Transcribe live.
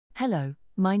Hello,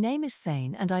 my name is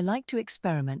Thane and I like to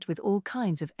experiment with all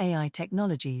kinds of AI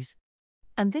technologies.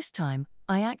 And this time,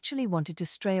 I actually wanted to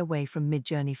stray away from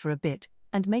Midjourney for a bit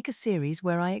and make a series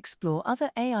where I explore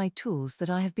other AI tools that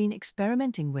I have been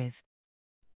experimenting with.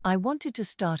 I wanted to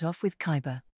start off with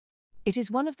Kaiber. It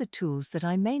is one of the tools that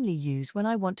I mainly use when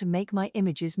I want to make my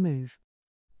images move.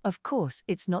 Of course,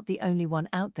 it's not the only one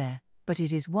out there, but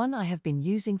it is one I have been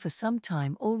using for some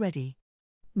time already.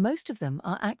 Most of them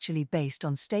are actually based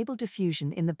on stable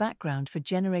diffusion in the background for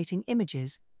generating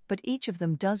images, but each of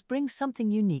them does bring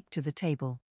something unique to the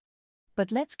table.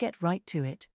 But let's get right to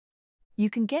it. You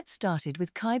can get started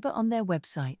with Kaiber on their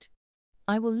website.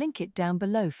 I will link it down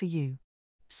below for you.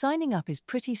 Signing up is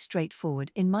pretty straightforward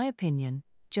in my opinion.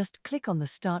 Just click on the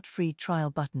Start Free Trial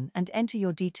button and enter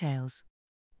your details.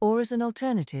 Or as an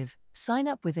alternative, sign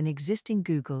up with an existing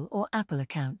Google or Apple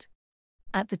account.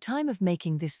 At the time of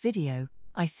making this video,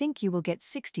 I think you will get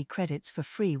 60 credits for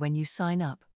free when you sign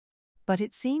up. But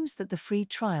it seems that the free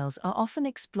trials are often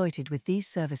exploited with these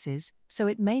services, so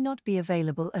it may not be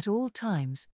available at all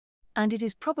times. And it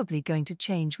is probably going to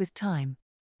change with time.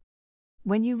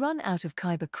 When you run out of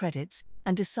Kaiber credits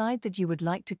and decide that you would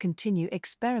like to continue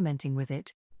experimenting with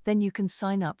it, then you can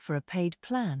sign up for a paid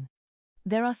plan.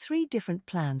 There are 3 different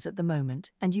plans at the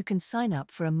moment, and you can sign up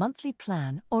for a monthly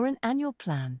plan or an annual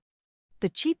plan. The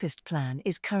cheapest plan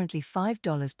is currently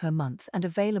 $5 per month and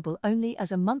available only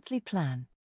as a monthly plan.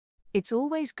 It's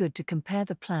always good to compare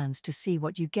the plans to see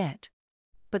what you get.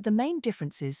 But the main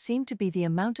differences seem to be the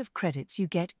amount of credits you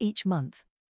get each month.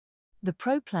 The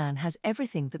Pro plan has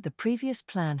everything that the previous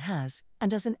plan has,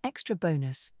 and as an extra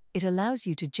bonus, it allows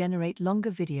you to generate longer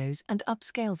videos and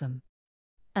upscale them.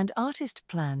 And Artist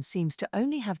plan seems to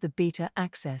only have the beta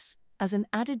access, as an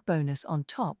added bonus on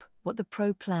top what the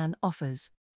Pro plan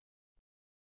offers.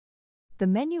 The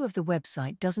menu of the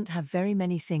website doesn't have very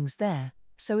many things there,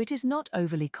 so it is not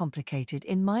overly complicated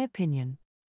in my opinion.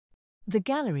 The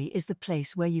gallery is the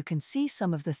place where you can see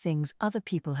some of the things other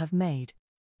people have made.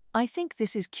 I think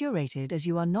this is curated as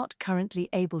you are not currently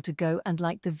able to go and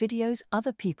like the videos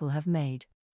other people have made.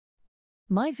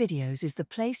 My Videos is the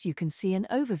place you can see an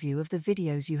overview of the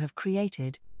videos you have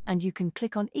created, and you can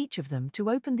click on each of them to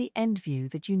open the end view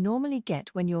that you normally get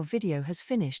when your video has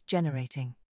finished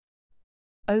generating.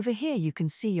 Over here you can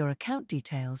see your account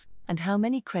details and how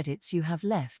many credits you have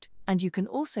left, and you can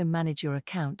also manage your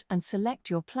account and select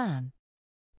your plan.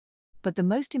 But the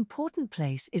most important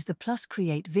place is the plus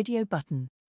Create Video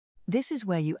button. This is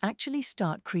where you actually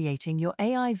start creating your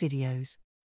AI videos.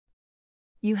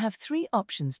 You have 3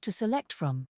 options to select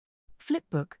from: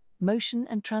 Flipbook, Motion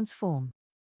and Transform.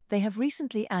 They have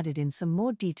recently added in some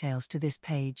more details to this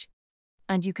page.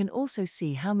 And you can also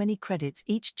see how many credits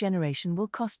each generation will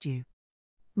cost you.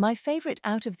 My favorite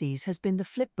out of these has been the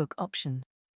Flipbook option.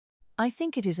 I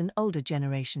think it is an older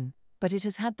generation, but it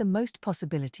has had the most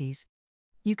possibilities.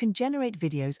 You can generate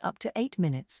videos up to 8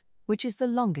 minutes, which is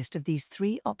the longest of these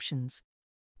 3 options.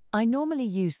 I normally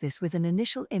use this with an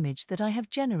initial image that I have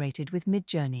generated with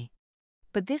Midjourney.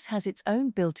 But this has its own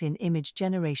built-in image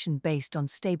generation based on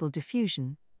stable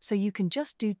diffusion, so you can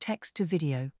just do text to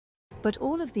video. But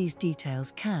all of these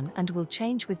details can and will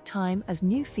change with time as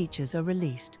new features are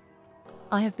released.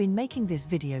 I have been making this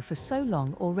video for so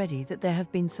long already that there have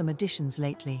been some additions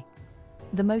lately.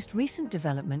 The most recent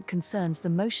development concerns the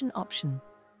motion option.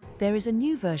 There is a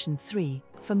new version 3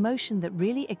 for motion that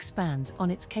really expands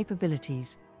on its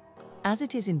capabilities. As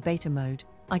it is in beta mode,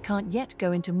 I can't yet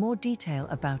go into more detail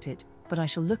about it, but I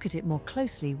shall look at it more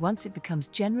closely once it becomes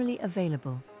generally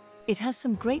available. It has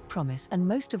some great promise, and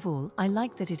most of all, I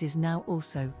like that it is now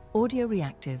also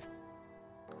audioreactive.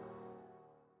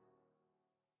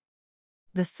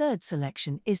 The third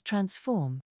selection is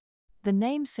Transform. The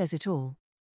name says it all.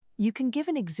 You can give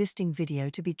an existing video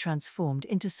to be transformed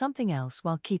into something else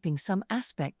while keeping some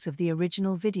aspects of the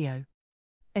original video,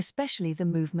 especially the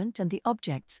movement and the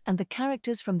objects and the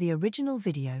characters from the original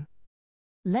video.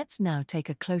 Let's now take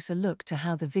a closer look to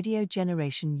how the video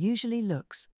generation usually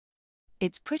looks.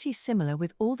 It's pretty similar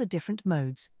with all the different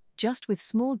modes, just with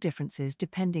small differences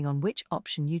depending on which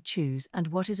option you choose and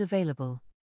what is available.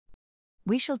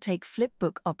 We shall take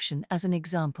Flipbook option as an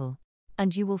example,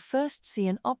 and you will first see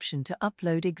an option to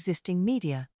upload existing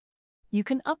media. You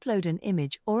can upload an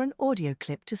image or an audio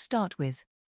clip to start with,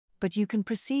 but you can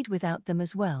proceed without them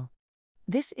as well.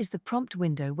 This is the prompt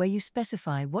window where you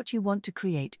specify what you want to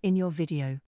create in your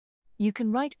video. You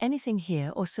can write anything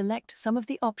here or select some of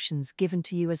the options given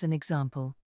to you as an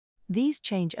example. These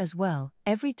change as well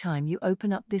every time you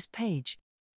open up this page.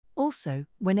 Also,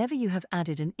 whenever you have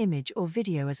added an image or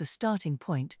video as a starting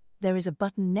point, there is a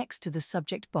button next to the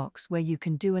subject box where you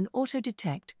can do an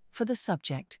auto-detect for the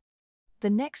subject, The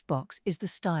next box is the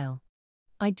style.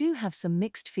 I do have some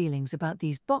mixed feelings about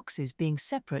these boxes being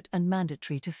separate and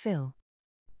mandatory to fill.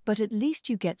 But at least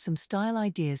you get some style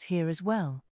ideas here as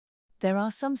well. There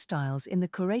are some styles in the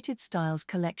Curated Styles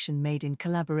collection made in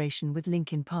collaboration with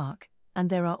Linkin Park, and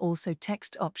there are also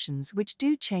text options which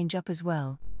do change up as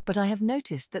well, but I have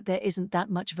noticed that there isn't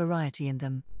that much variety in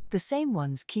them. The same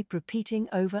ones keep repeating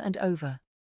over and over.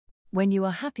 When you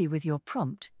are happy with your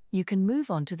prompt, you can move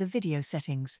on to the video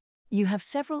settings. You have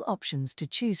several options to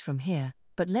choose from here,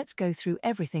 but let's go through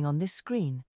everything on this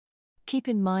screen. Keep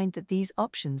in mind that these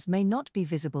options may not be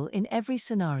visible in every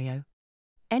scenario.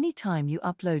 Anytime you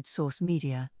upload source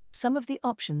media, some of the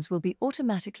options will be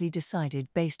automatically decided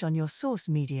based on your source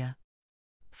media.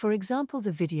 For example,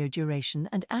 the video duration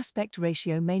and aspect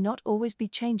ratio may not always be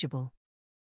changeable.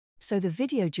 So the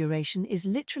video duration is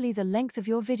literally the length of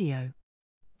your video.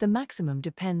 The maximum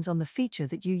depends on the feature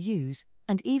that you use,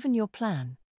 and even your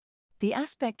plan. The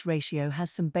aspect ratio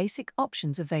has some basic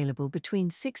options available between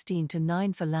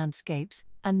 16:9 for landscapes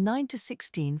and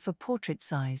 9:16 for portrait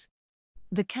size.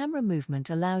 The camera movement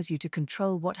allows you to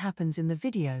control what happens in the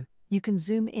video. You can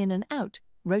zoom in and out,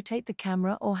 rotate the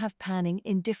camera, or have panning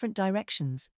in different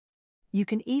directions. You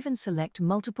can even select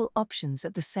multiple options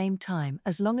at the same time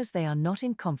as long as they are not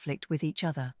in conflict with each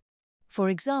other. For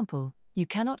example, you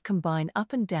cannot combine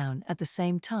up and down at the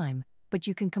same time, but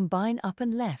you can combine up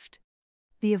and left.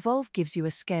 The Evolve gives you a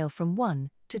scale from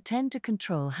 1 to 10 to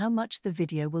control how much the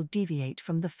video will deviate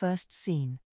from the first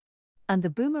scene. And the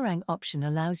Boomerang option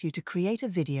allows you to create a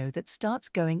video that starts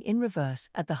going in reverse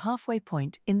at the halfway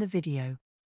point in the video.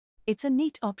 It's a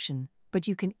neat option, but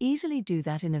you can easily do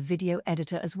that in a video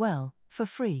editor as well, for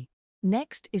free.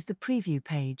 Next is the preview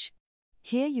page.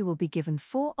 Here you will be given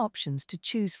 4 options to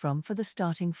choose from for the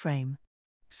starting frame.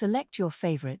 Select your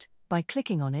favorite by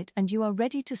clicking on it and you are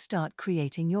ready to start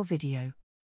creating your video.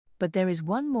 But there is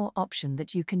one more option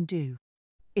that you can do.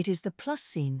 It is the plus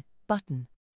scene button.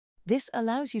 This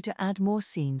allows you to add more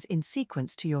scenes in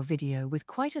sequence to your video with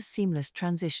quite a seamless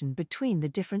transition between the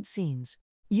different scenes.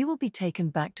 You will be taken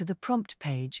back to the prompt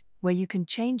page, where you can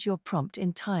change your prompt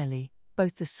entirely,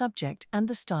 both the subject and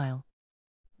the style.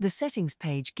 The settings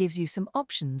page gives you some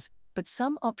options, but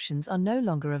some options are no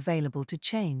longer available to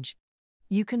change.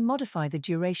 You can modify the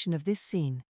duration of this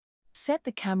scene. Set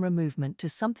the camera movement to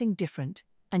something different,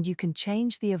 and you can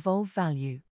change the Evolve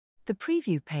value. The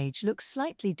preview page looks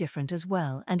slightly different as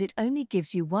well, and it only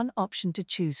gives you one option to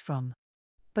choose from.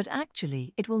 But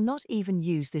actually, it will not even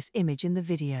use this image in the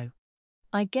video.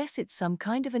 I guess it's some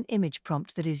kind of an image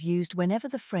prompt that is used whenever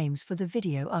the frames for the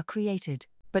video are created.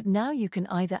 But now you can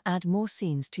either add more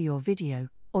scenes to your video,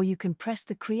 or you can press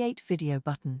the Create Video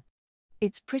button.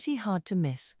 It's pretty hard to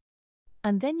miss.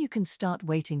 And then you can start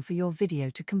waiting for your video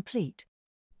to complete.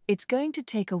 It's going to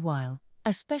take a while,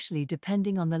 especially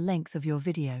depending on the length of your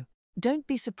video. Don't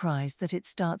be surprised that it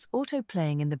starts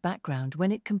auto-playing in the background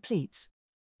when it completes.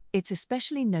 It's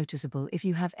especially noticeable if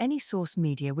you have any source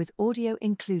media with audio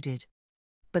included.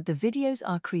 But the videos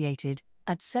are created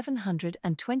at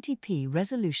 720p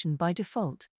resolution by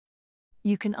default.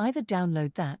 You can either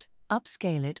download that,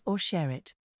 upscale it, or share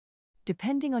it.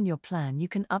 Depending on your plan, you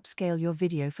can upscale your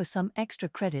video for some extra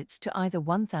credits to either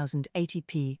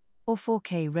 1080p or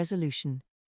 4K resolution.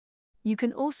 You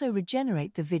can also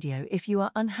regenerate the video if you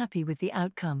are unhappy with the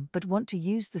outcome but want to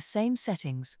use the same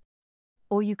settings.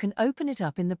 Or you can open it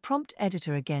up in the prompt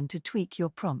editor again to tweak your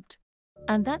prompt.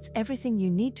 And that's everything you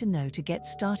need to know to get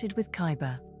started with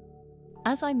Kaiber.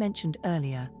 As I mentioned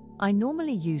earlier, I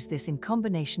normally use this in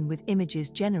combination with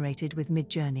images generated with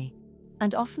Midjourney.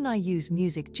 And often I use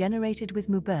music generated with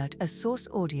Mubert as source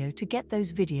audio to get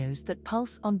those videos that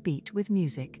pulse on beat with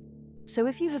music. So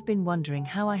if you have been wondering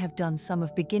how I have done some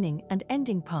of beginning and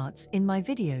ending parts in my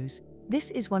videos, this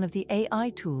is one of the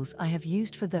AI tools I have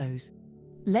used for those.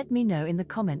 Let me know in the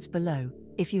comments below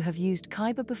if you have used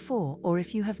Kaiber before or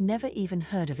if you have never even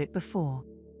heard of it before.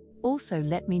 Also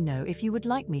let me know if you would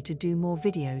like me to do more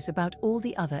videos about all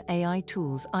the other AI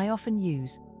tools I often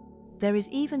use. There is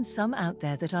even some out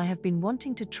there that I have been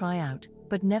wanting to try out,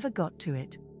 but never got to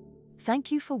it.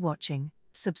 Thank you for watching,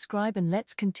 subscribe and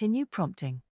let's continue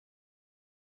prompting.